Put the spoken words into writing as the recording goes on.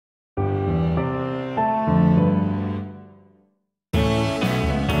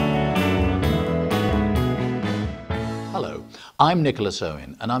I'm Nicholas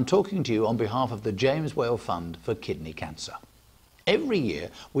Owen, and I'm talking to you on behalf of the James Whale Fund for Kidney Cancer. Every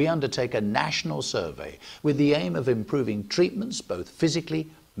year we undertake a national survey with the aim of improving treatments both physically,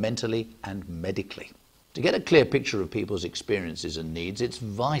 mentally and medically. To get a clear picture of people's experiences and needs, it's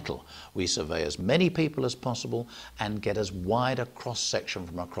vital we survey as many people as possible and get as wide a cross-section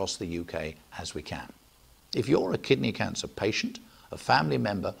from across the UK as we can. If you're a kidney cancer patient, a family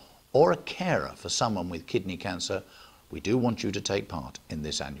member or a carer for someone with kidney cancer, we do want you to take part in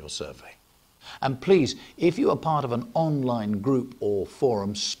this annual survey. And please, if you are part of an online group or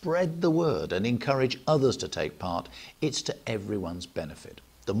forum, spread the word and encourage others to take part. It's to everyone's benefit.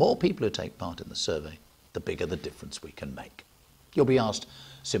 The more people who take part in the survey, the bigger the difference we can make. You'll be asked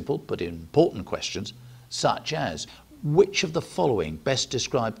simple but important questions, such as, which of the following best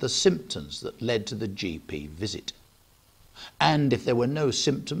describe the symptoms that led to the GP visit? And if there were no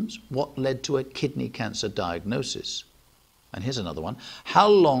symptoms, what led to a kidney cancer diagnosis? And here's another one. How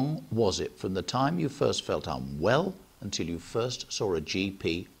long was it from the time you first felt unwell until you first saw a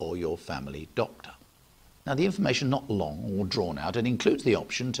GP or your family doctor? Now, the information is not long or drawn out and includes the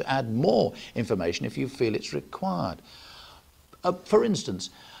option to add more information if you feel it's required. For instance,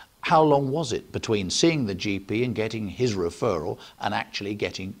 how long was it between seeing the GP and getting his referral and actually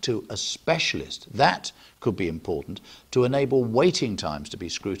getting to a specialist? That could be important to enable waiting times to be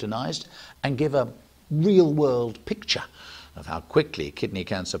scrutinised and give a real-world picture of how quickly kidney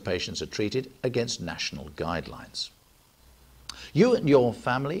cancer patients are treated against national guidelines. You and your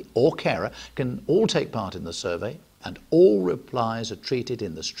family or carer can all take part in the survey, and all replies are treated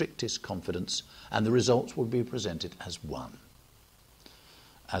in the strictest confidence, and the results will be presented as one.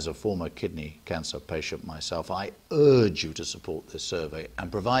 As a former kidney cancer patient myself, I urge you to support this survey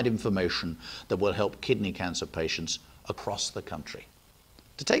and provide information that will help kidney cancer patients across the country.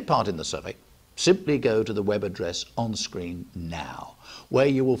 To take part in the survey, simply go to the web address on screen now, where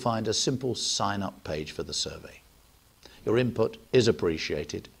you will find a simple sign-up page for the survey. Your input is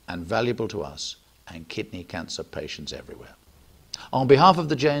appreciated and valuable to us and kidney cancer patients everywhere. On behalf of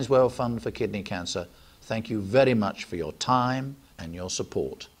the James Whale Fund for Kidney Cancer, thank you very much for your time and your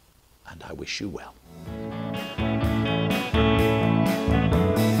support, and I wish you well.